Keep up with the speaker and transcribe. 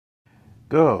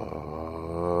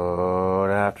Good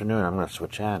afternoon. I'm going to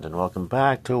switch hands and welcome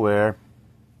back to where...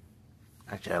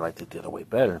 Actually, I liked it the other way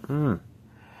better.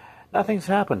 Nothing's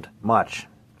happened much.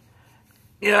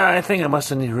 Yeah, I think I must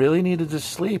have really needed to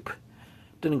sleep.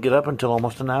 Didn't get up until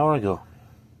almost an hour ago.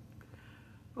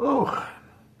 Oh,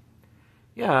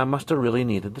 yeah, I must have really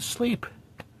needed to sleep.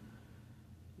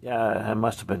 Yeah, I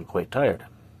must have been quite tired.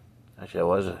 Actually, I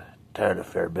was tired a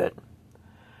fair bit.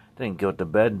 Didn't go to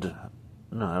bed.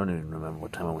 No, I don't even remember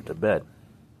what time I went to bed.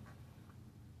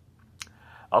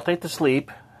 I'll take the sleep.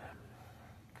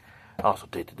 I'll also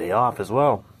take the day off as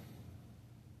well.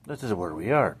 This is where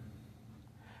we are.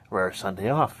 We're our Sunday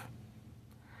off.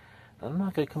 I'm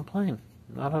not going to complain.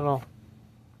 Not at all.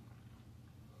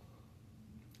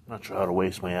 Not sure how to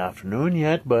waste my afternoon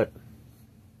yet, but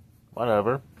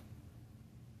whatever.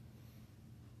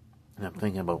 And I'm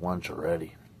thinking about lunch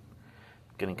already.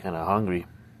 Getting kind of hungry.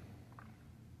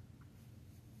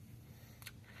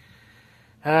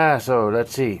 So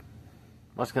let's see.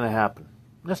 What's going to happen?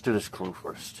 Let's do this clue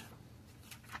first.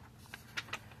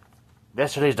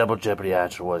 Yesterday's Double Jeopardy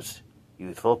answer was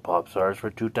youthful pop stars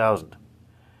for 2000.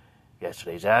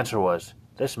 Yesterday's answer was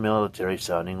this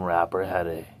military-sounding rapper had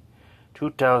a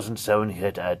 2007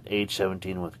 hit at age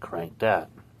 17 with Crank That.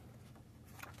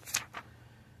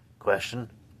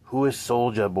 Question, who is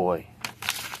Soulja Boy?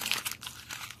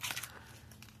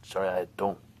 Sorry, I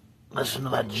don't listen to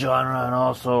that genre, and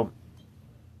also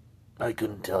I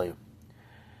couldn't tell you.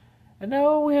 And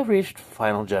now we have reached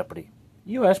Final Jeopardy.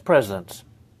 U.S. Presidents.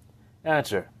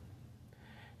 Answer.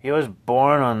 He was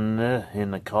born in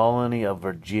the colony of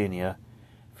Virginia,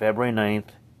 February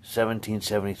 9th,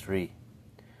 1773.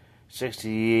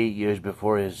 68 years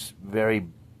before his very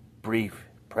brief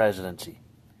presidency.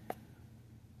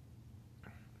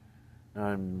 Now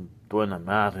I'm doing the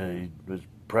math. He was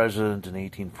president in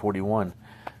 1841.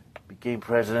 Became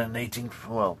president in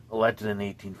elected in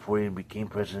 1840 and became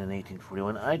president in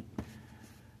 1841.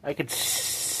 I could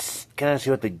kind of see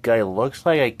what the guy looks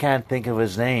like. I can't think of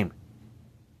his name.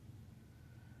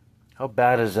 How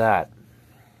bad is that?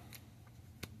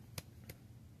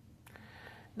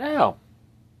 Now,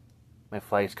 my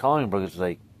flag's calling because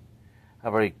I've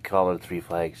already colored 3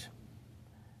 flags.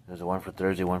 There's one for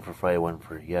Thursday, one for Friday, one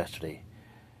for yesterday.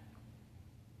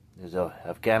 There's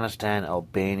Afghanistan,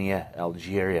 Albania,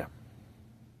 Algeria.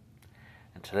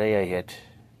 And today I hit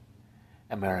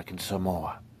American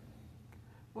Samoa.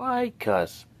 Why?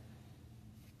 'Cause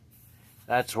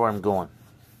that's where I'm going.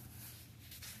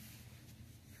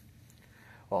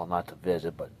 Well, not to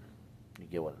visit, but you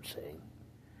get what I'm saying.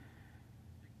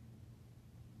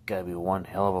 Gotta be one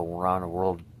hell of a round the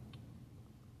world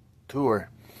tour.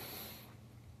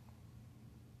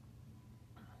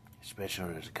 Especially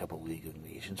when there's a couple League of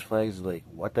Nations flags. Like,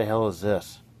 what the hell is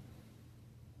this?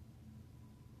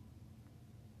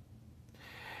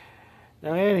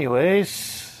 Now,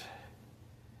 anyways,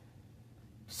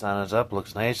 sun is up,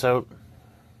 looks nice out.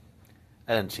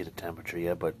 I didn't see the temperature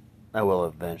yet, but I will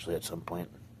eventually at some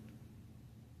point.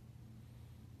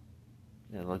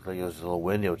 It looked like it was a little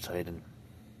windy outside, and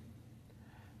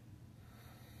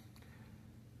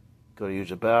go to use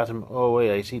the bathroom. Oh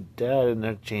wait, I see Dad in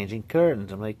there changing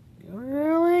curtains. I'm like,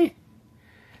 really?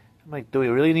 I'm like, do we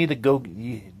really need to go?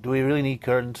 Do we really need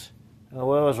curtains? Oh,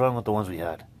 what was wrong with the ones we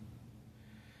had?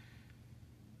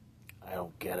 I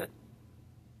don't get it.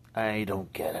 I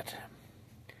don't get it.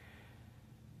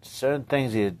 Certain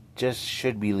things you just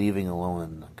should be leaving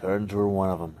alone. Curtains were one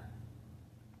of them.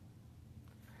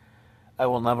 I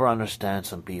will never understand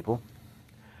some people.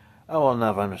 I will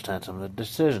never understand some of the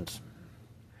decisions.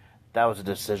 That was the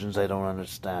decisions I don't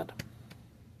understand.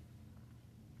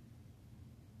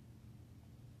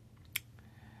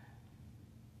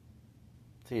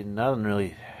 See, nothing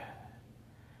really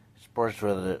sports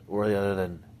worthy other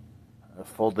than a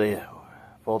full day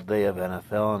of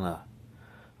NFL and a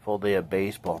full day of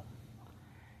baseball.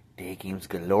 Day games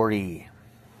galore.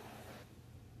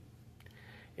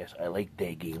 Yes, I like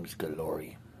day games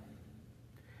galore.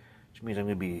 Which means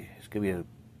it's gonna be a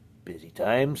busy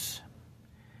times,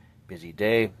 busy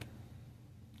day.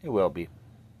 It will be.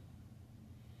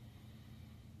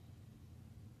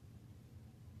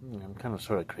 I'm kind of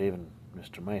sort of craving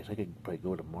Mr. Mice. I could probably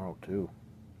go tomorrow too.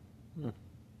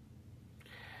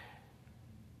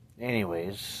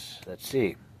 Anyways, let's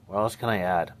see. What else can I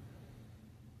add?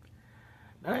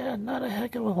 Not a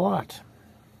heck of a lot.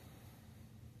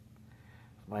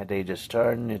 My day just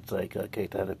starting. It's like, okay,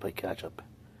 time to play catch up.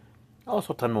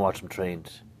 Also time to watch some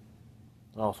trains.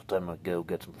 Also time to go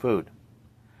get some food.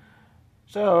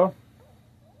 So,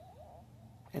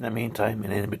 in the meantime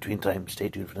and in between time, stay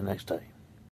tuned for the next time.